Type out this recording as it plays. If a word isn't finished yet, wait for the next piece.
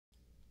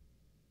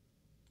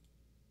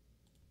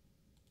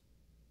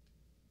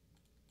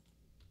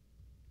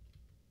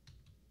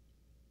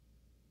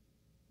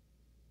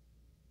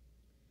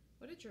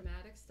a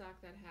dramatic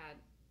stock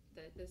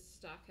that this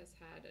stock has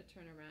had a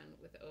turnaround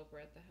with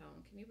Oprah at the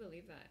helm. Can you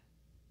believe that?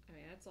 I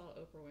mean, that's all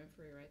Oprah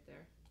Winfrey right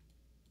there.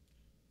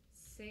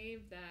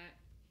 Save that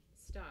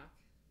stock.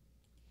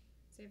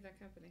 Save that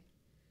company.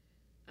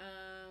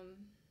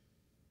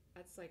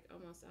 That's like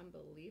almost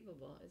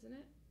unbelievable, isn't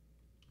it?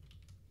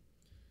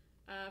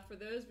 For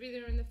those of you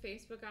that are in the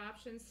Facebook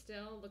options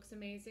still, looks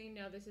amazing.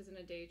 No, this isn't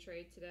a day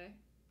trade today,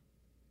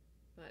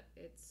 but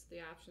it's the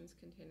options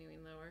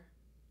continuing lower.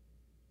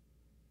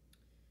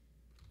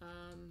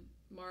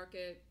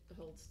 Market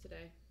holds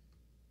today.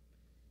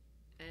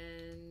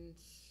 And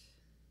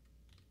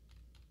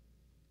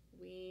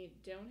we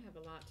don't have a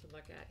lot to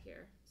look at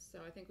here, so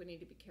I think we need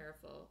to be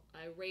careful.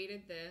 I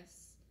rated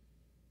this,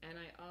 and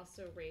I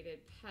also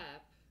rated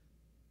PEP,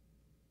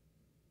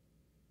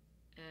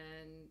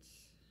 and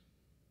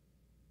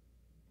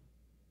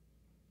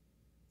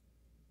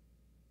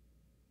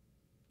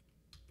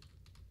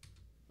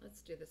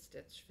let's do the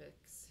Stitch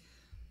Fix,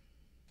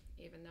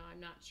 even though I'm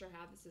not sure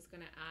how this is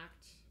going to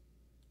act.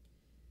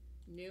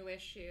 New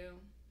issue.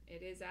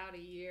 It is out a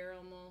year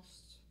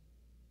almost.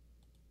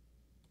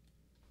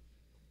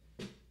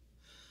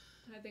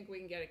 I think we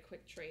can get a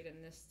quick trade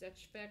in this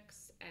Stitch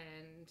Fix,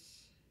 and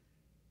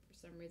for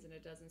some reason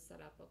it doesn't set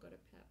up. I'll go to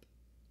PEP.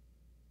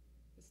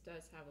 This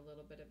does have a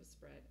little bit of a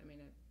spread. I mean,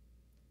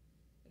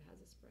 it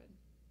has a spread.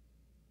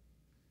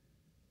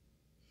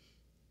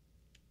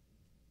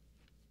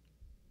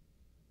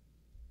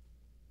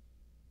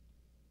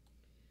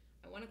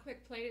 I want a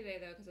quick play today,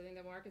 though, because I think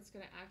the market's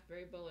going to act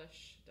very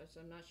bullish. So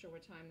I'm not sure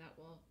what time that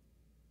will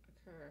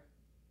occur.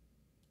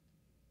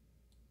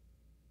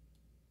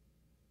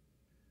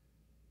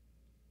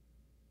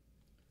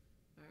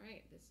 All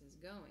right, this is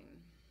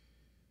going.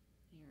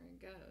 Here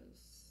it goes.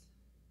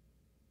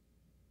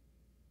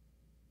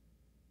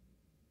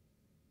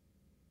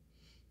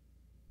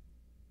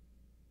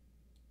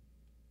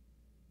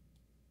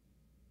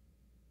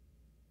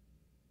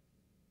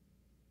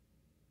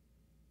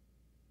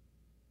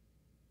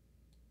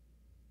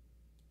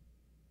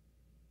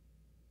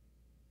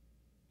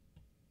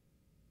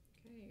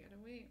 Okay, you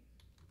gotta wait.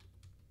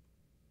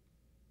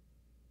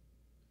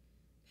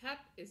 Pep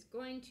is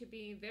going to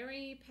be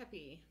very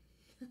peppy.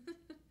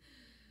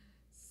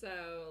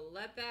 So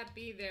let that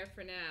be there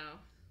for now.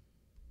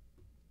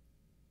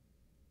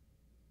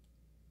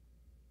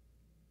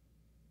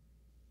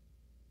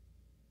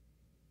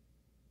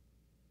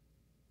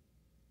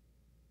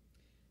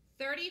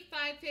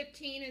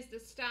 $35.15 is the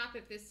stop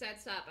if this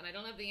sets up, and I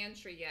don't have the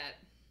entry yet.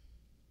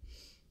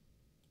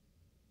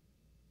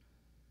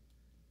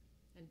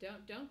 And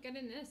don't get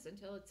in this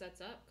until it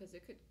sets up, because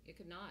it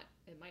could not.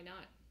 It might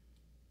not.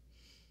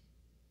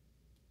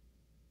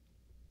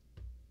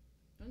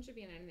 Don't you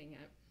be in anything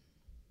yet.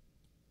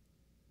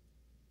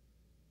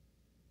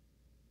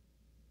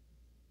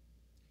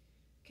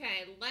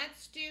 Okay,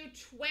 let's do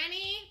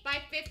 20 by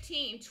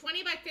 15.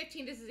 20 by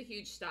 15, this is a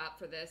huge stop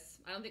for this.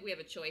 I don't think we have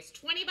a choice.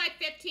 20 by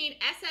 15,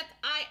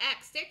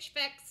 SFIX, Stitch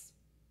Fix.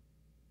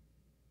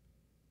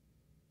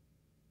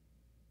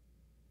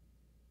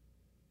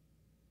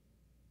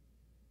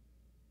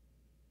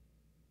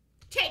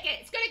 Take it,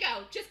 it's gonna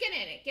go. Just get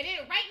in it. Get in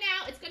it right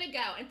now, it's gonna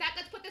go. In fact,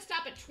 let's put the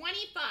stop at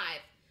 25.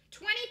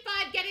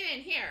 25, get it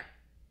in here.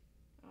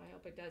 Oh, I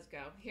hope it does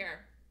go.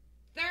 Here.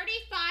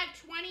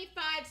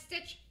 35.25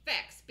 Stitch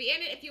Fix. Be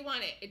in it if you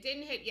want it. It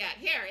didn't hit yet.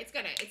 Here, it's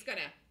gonna.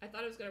 I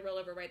thought it was gonna roll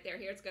over right there.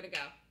 Here, it's gonna go.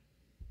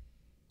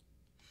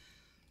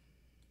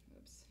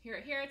 Oops.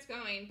 Here it's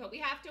going. But we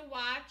have to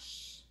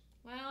watch.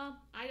 Well,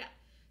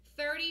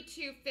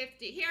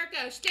 32.50. Here it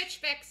goes. Stitch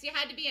Fix. You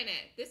had to be in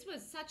it. This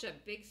was such a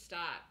big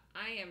stop.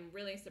 I am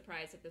really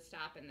surprised at the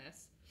stop in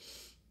this.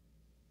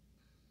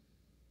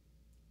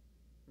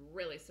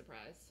 Really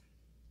surprised.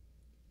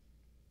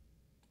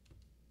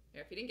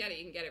 Here, if you didn't get it,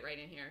 you can get it right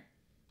in here.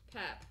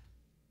 PEP.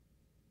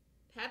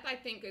 PEP, I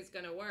think, is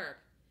going to work.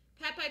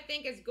 PEP, I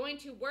think, is going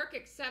to work,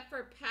 except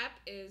for PEP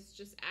is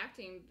just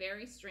acting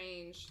very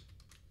strange.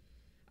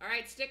 All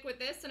right, stick with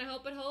this, and I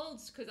hope it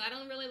holds, because I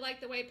don't really like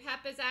the way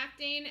PEP is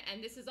acting,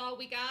 and this is all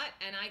we got,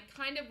 and I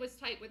kind of was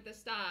tight with the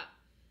stop.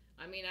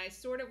 I mean, I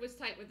sort of was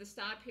tight with the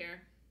stop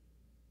here.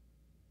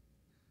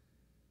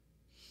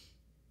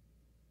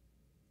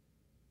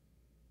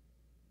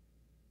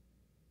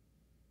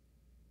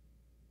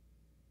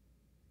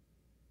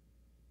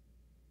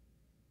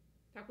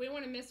 In fact, we don't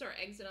want to miss our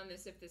exit on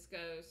this if this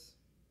goes.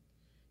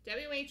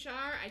 WHR,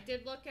 I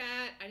did look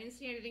at. I didn't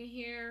see anything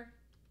here.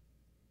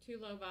 Too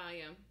low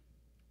volume.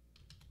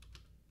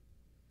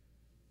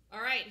 All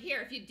right,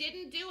 here. If you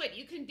didn't do it,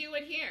 you can do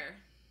it here.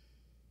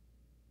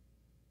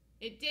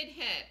 It did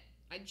hit.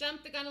 I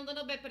jumped the gun a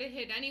little bit, but it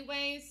hit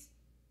anyways.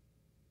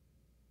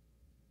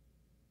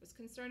 I was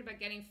concerned about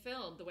getting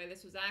filled the way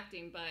this was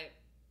acting, but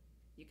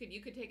you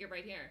could take it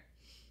right here.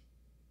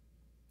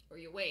 Or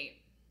you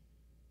wait.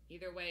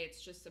 Either way,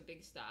 it's just a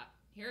big stop.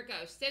 Here it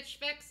goes. Stitch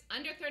Fix,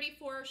 under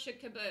 34, should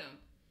kaboom.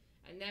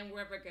 And then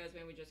wherever it goes,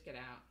 maybe we just get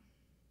out.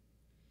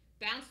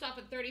 Bounced off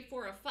at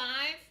 34.05.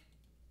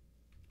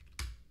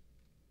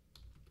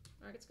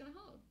 Market's going to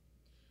hold.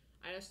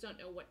 I just don't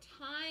know what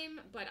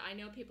time, but I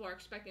know people are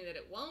expecting that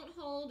it won't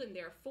hold, and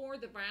therefore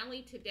the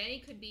rally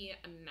today could be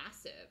a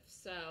massive.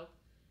 So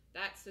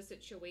that's the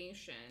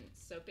situation.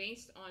 So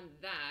based on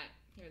that,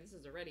 here, this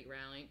is already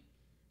rallying.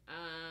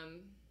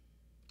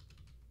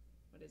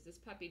 What is this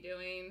puppy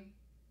doing?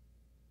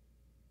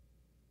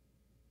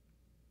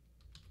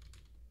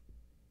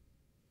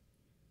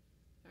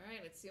 All right,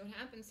 let's see what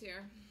happens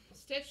here.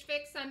 Stitch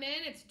Fix, I'm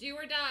in. It's do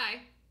or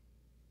die.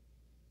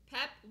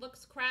 Pep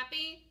looks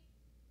crappy.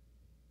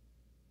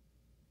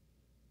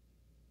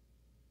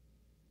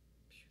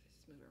 This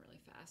is moving really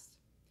fast.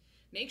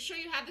 Make sure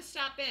you have the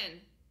stop in.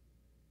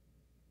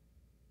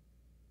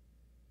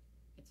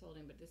 It's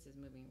holding, but this is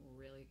moving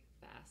really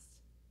fast.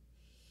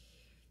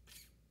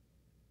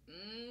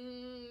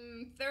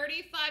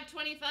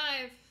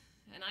 35.25,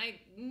 and I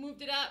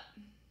moved it up.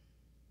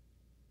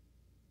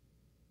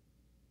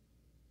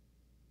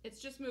 It's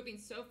just moving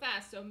so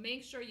fast, so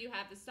make sure you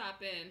have the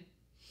stop in.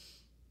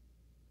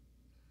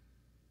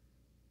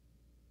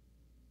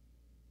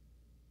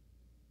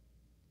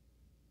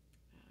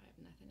 I have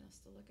nothing else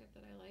to look at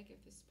that I like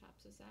if this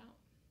pops us out.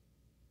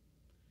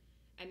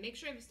 And make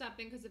sure you have a stop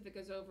in, because if it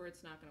goes over,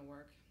 it's not going to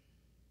work.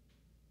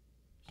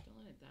 Still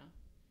in it, though.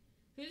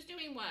 Who's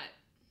doing what?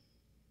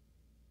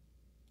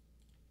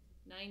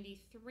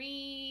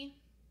 93.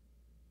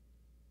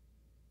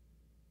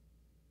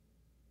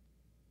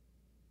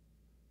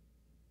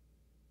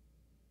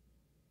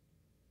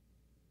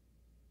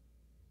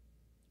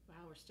 Wow,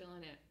 we're still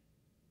in it.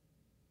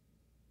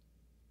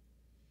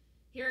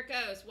 Here it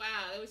goes.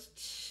 Wow, it was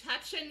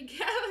touch and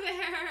go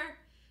there.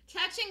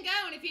 Touch and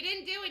go, and if you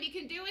didn't do it, you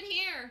can do it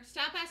here.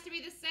 Stop has to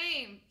be the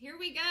same. Here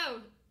we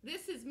go.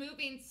 This is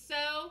moving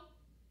so...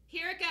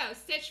 Here it goes.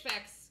 Stitch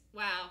Fix.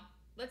 Wow.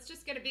 Let's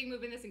just get a big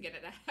move in this and get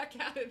the heck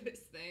out of this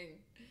thing.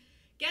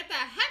 Get the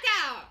heck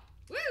out!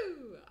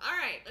 Woo! All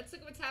right, let's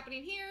look at what's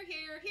happening here,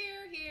 here.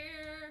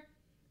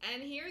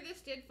 And here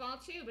this did fall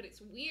too, but it's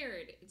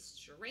weird. It's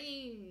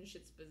strange.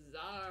 It's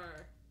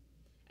bizarre.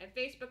 And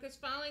Facebook is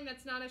falling.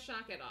 That's not a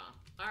shock at all.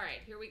 All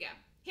right, here we go.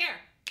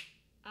 Here.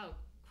 Oh,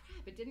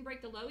 crap. It didn't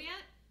break the low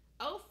yet?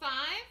 05?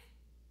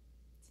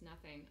 It's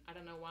nothing. I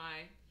don't know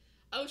why.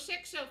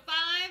 06, 05.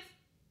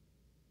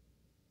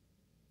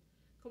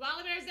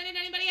 Koala Bear's in it.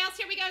 Anybody else?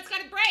 Here we go. It's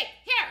got to break.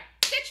 Here.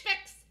 Stitch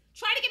Fix.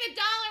 Try to get $1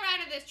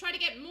 out of this. Try to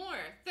get more.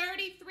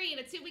 33.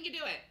 Let's see if we can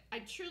do it. I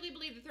truly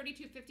believe the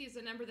 3250 is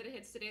the number that it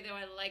hits today, though.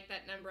 I like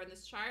that number on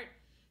this chart.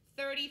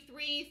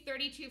 33,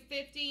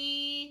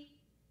 3250.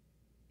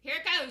 Here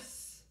it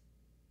goes.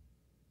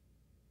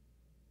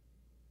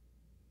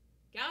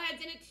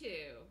 Galahad's in it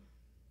too.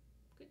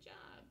 Good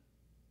job.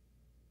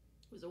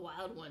 It was a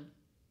wild one.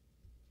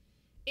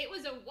 It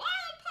was a wild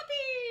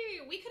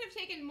puppy. We could have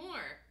taken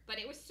more, but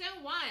it was so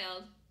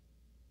wild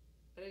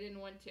that I didn't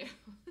want to.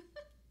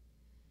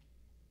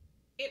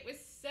 It was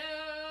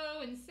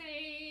so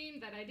insane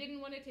that I didn't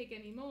want to take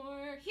any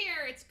more.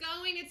 Here, it's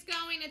going, it's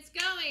going, it's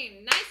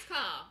going. Nice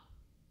call.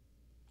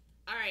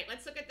 All right,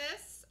 let's look at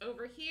this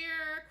over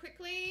here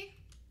quickly.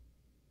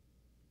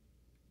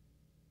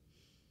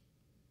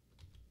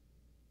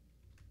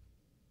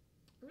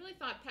 I really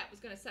thought Pep was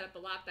going to set up a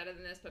lot better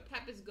than this, but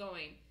Pep is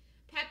going.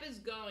 Pep is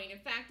going. In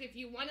fact, if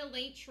you want a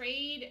late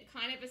trade,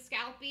 kind of a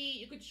scalpy,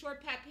 you could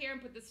short Pep here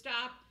and put the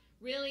stop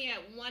really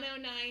at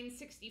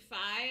 109.65.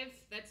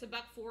 That's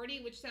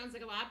 $1.40, which sounds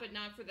like a lot, but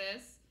not for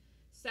this.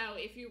 So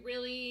if you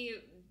really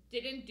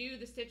didn't do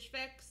the Stitch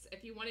Fix,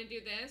 if you want to do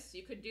this,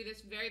 you could do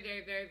this very,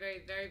 very, very,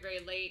 very, very, very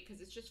late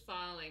because it's just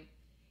falling.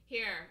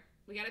 Here,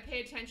 we got to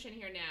pay attention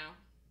here now.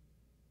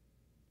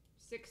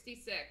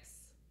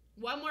 66.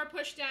 One more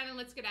push down and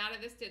let's get out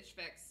of the Stitch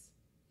Fix.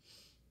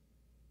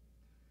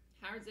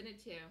 Howard's in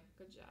it too.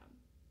 Good job.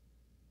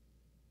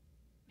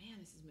 Man,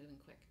 this is moving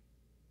quick.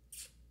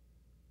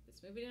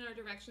 It's moving in our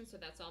direction, so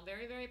that's all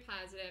very, very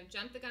positive.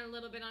 Jumped the gun a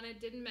little bit on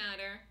it, didn't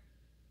matter.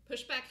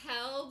 Pushback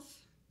held.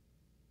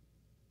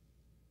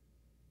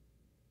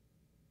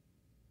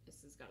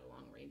 This has got a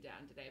long way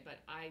down today, but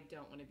I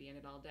don't want to be in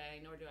it all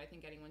day, nor do I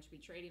think anyone should be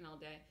trading all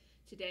day.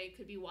 Today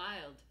could be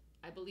wild.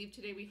 I believe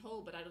today we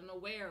hold, but I don't know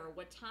where or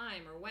what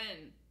time or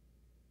when.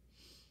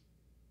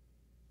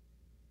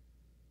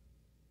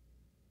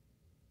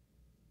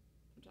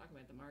 I'm talking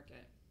about the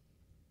market.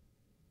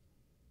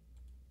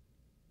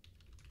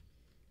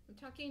 I'm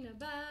talking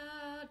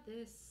about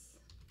this.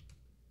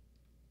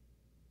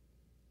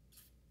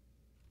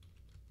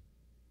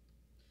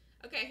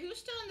 Okay, who's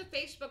still in the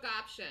Facebook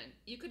option?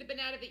 You could have been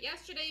out of it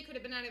yesterday, you could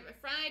have been out of it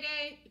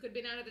Friday, you could have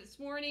been out of it this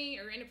morning,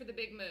 or in it for the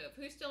big move.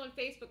 Who's still in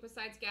Facebook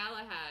besides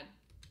Galahad?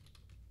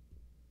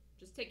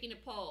 Just taking a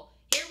poll.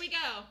 Here we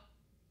go.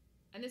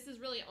 And this is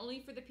really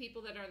only for the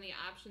people that are in the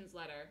options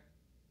letter.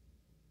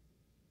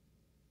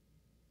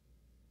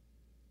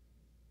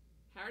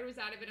 Howard was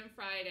out of it on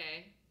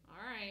Friday.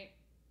 All right.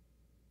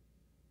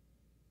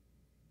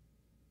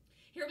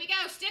 Here we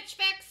go. Stitch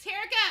Fix. Here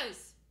it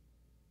goes.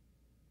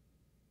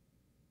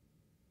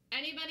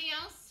 Anybody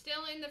else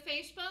still in the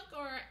Facebook,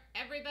 or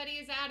everybody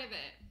is out of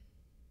it?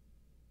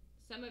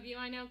 Some of you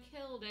I know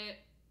killed it.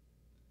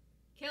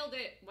 Killed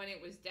it when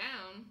it was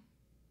down.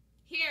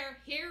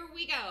 Here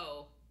we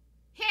go.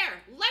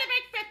 Here, let it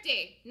break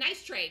 50.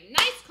 Nice trade,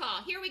 nice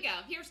call. Here we go.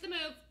 Here's the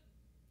move.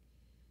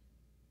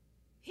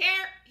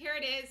 Here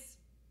it is.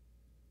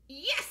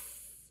 Yes!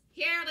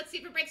 Here, let's see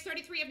if it breaks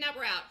 33. If not,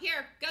 we're out.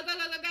 Here, go, go,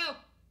 go, go, go.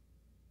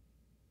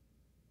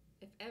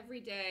 If every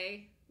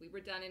day we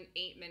were done in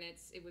 8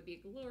 minutes, it would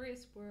be a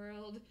glorious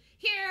world.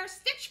 Here,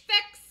 Stitch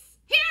Fix.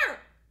 Here!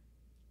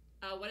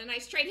 Oh, what a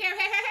nice trade. Here.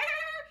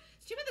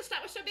 It's too bad the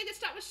stop was so big. The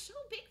stop was so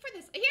big for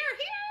this. Here.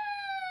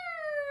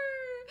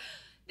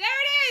 There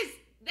it is.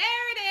 There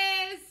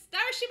it is.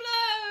 There she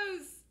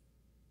blows.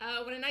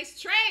 Oh, what a nice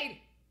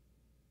trade.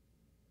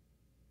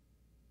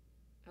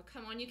 Oh,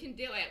 come on. You can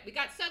do it. We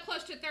got so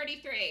close to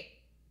 33.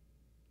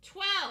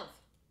 12.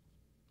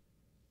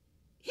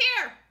 Here.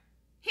 Hand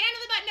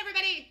on the button,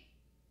 everybody.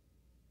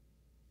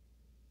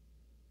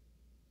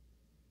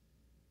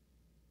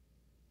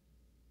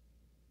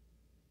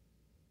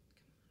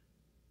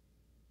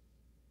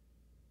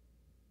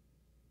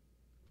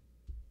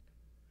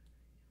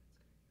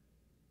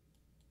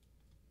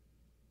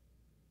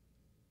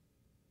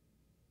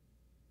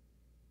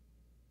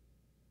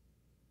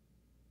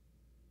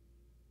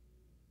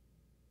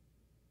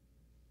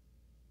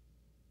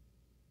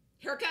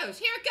 Here it goes.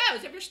 Here it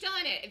goes. If you're still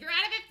in it. If you're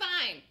out of it,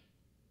 fine.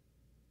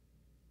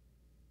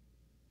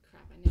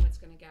 Crap, I know it's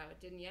going to go. It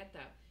didn't yet, though.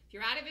 If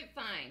you're out of it,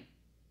 fine.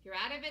 If you're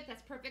out of it,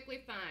 that's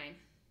perfectly fine.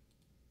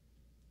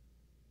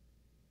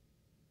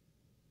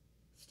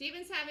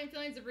 Steven's having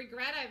feelings of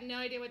regret. I have no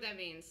idea what that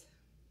means.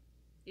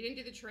 You didn't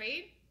do the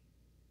trade?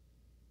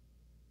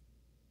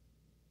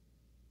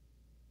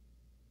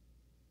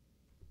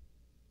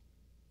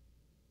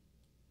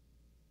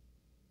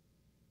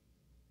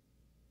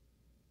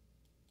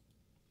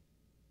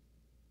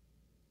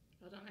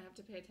 Hold on, I have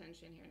to pay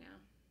attention here now.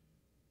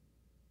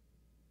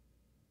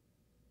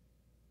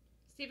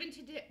 Steven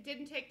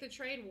didn't take the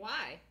trade.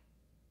 Why?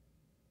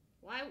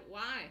 Why?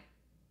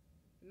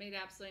 It made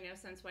absolutely no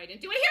sense why he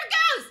didn't do it. Here it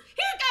goes!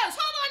 Here it goes!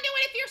 Hold on to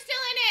it if you're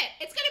still in it.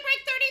 It's going to break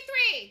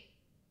 33.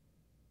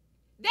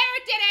 There,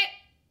 it did it.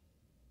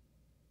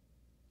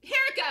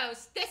 Here it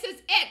goes. This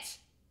is it.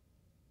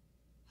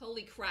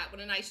 Holy crap,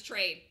 what a nice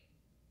trade.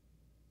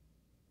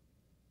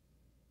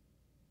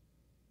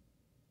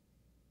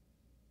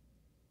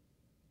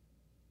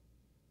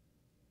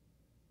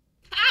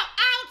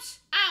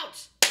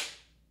 Out.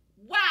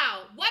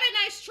 Wow, what a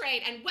nice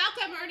trade. And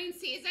welcome earnings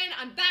season.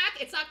 I'm back.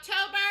 It's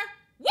October.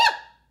 Woo!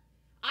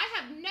 I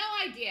have no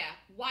idea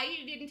why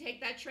you didn't take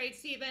that trade,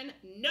 Steven.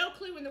 No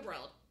clue in the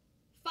world.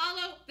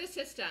 Follow the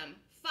system.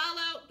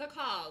 Follow the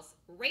calls.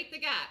 Rate the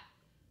gap.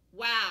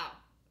 Wow.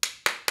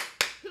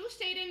 Who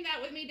stayed in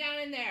that with me down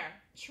in there?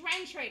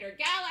 Trend Trader,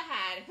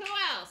 Galahad. Who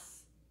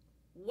else?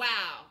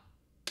 Wow.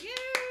 Yay!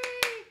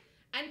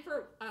 And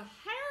for a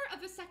hair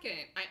of a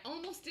second, I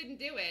almost didn't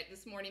do it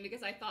this morning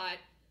because I thought,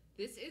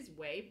 this is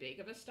way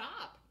big of a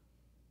stop.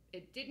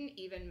 It didn't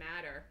even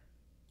matter.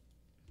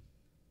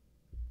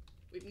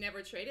 We've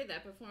never traded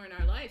that before in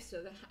our life,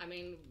 so that, I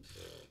mean,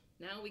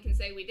 now we can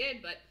say we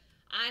did, but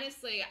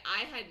honestly,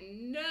 I had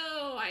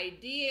no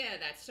idea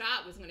that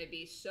stop was going to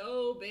be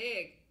so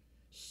big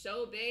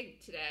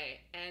today.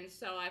 And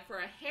so for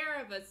a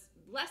hair of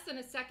less than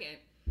a second,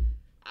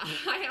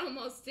 I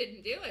almost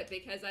didn't do it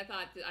because I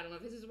thought, I don't know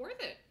if this is worth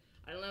it.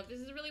 I don't know if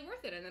this is really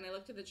worth it. And then I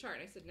looked at the chart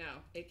and I said,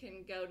 no, it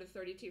can go to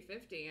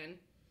 32.50, and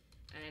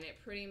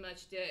it pretty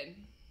much did.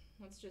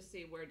 Let's just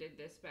see, where did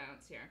this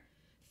bounce here?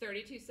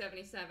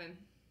 32.77.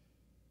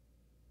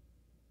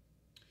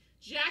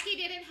 Jackie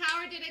did it,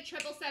 Howard did it,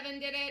 777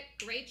 did it.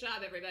 Great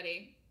job,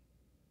 everybody.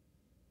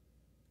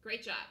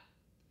 Great job.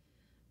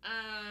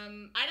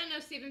 I don't know,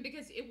 Steven,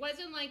 because it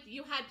wasn't like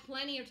you had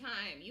plenty of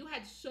time. You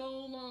had so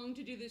long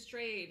to do this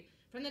trade.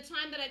 From the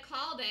time that I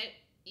called it,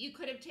 you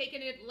could have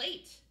taken it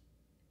late,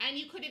 and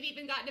you could have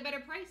even gotten a better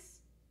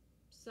price.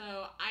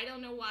 So I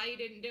don't know why you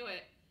didn't do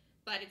it,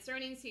 but it's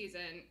earnings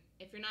season.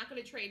 If you're not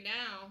going to trade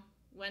now,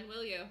 when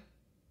will you?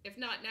 If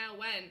not now,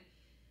 when?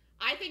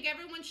 I think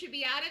everyone should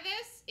be out of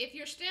this. If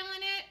you're still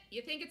in it,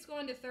 you think it's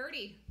going to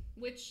 30,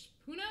 which,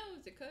 who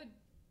knows, it could.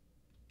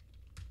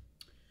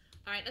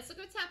 All right, let's look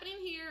at what's happening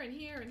here and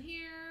here and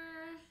here.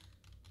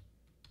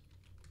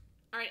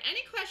 All right,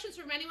 any questions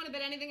from anyone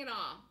about anything at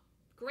all?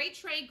 Great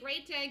trade,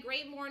 great day,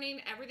 great morning.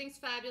 Everything's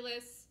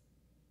fabulous.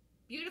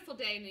 Beautiful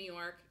day in New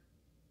York.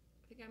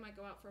 I think I might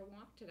go out for a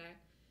walk today.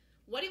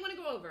 What do you want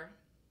to go over?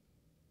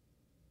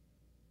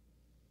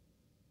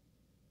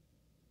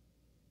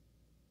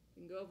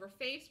 You can go over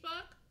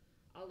Facebook.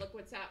 I'll look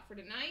what's out for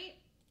tonight.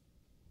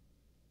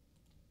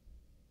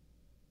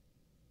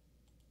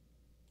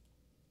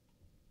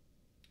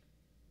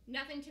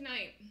 Nothing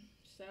tonight.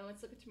 So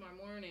let's look at tomorrow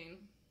morning.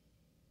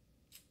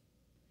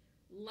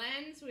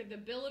 Lens, we have the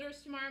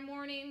Builders tomorrow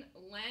morning.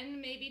 Len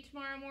maybe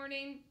tomorrow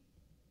morning.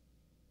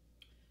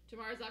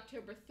 Tomorrow's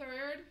October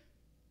 3rd.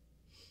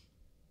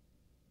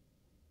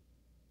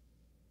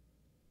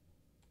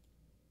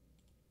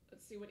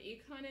 Let's see what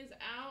Econ is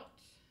out.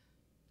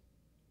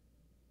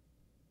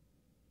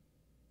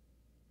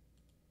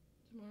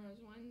 Tomorrow's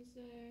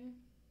Wednesday.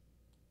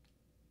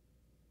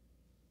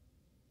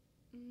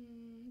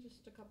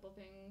 couple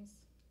things.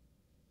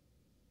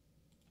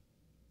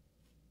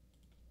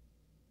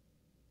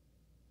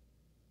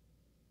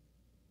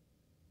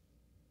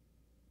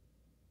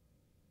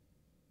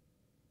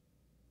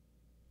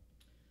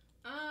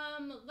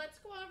 Let's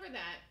go over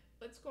that.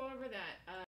 Let's go over that.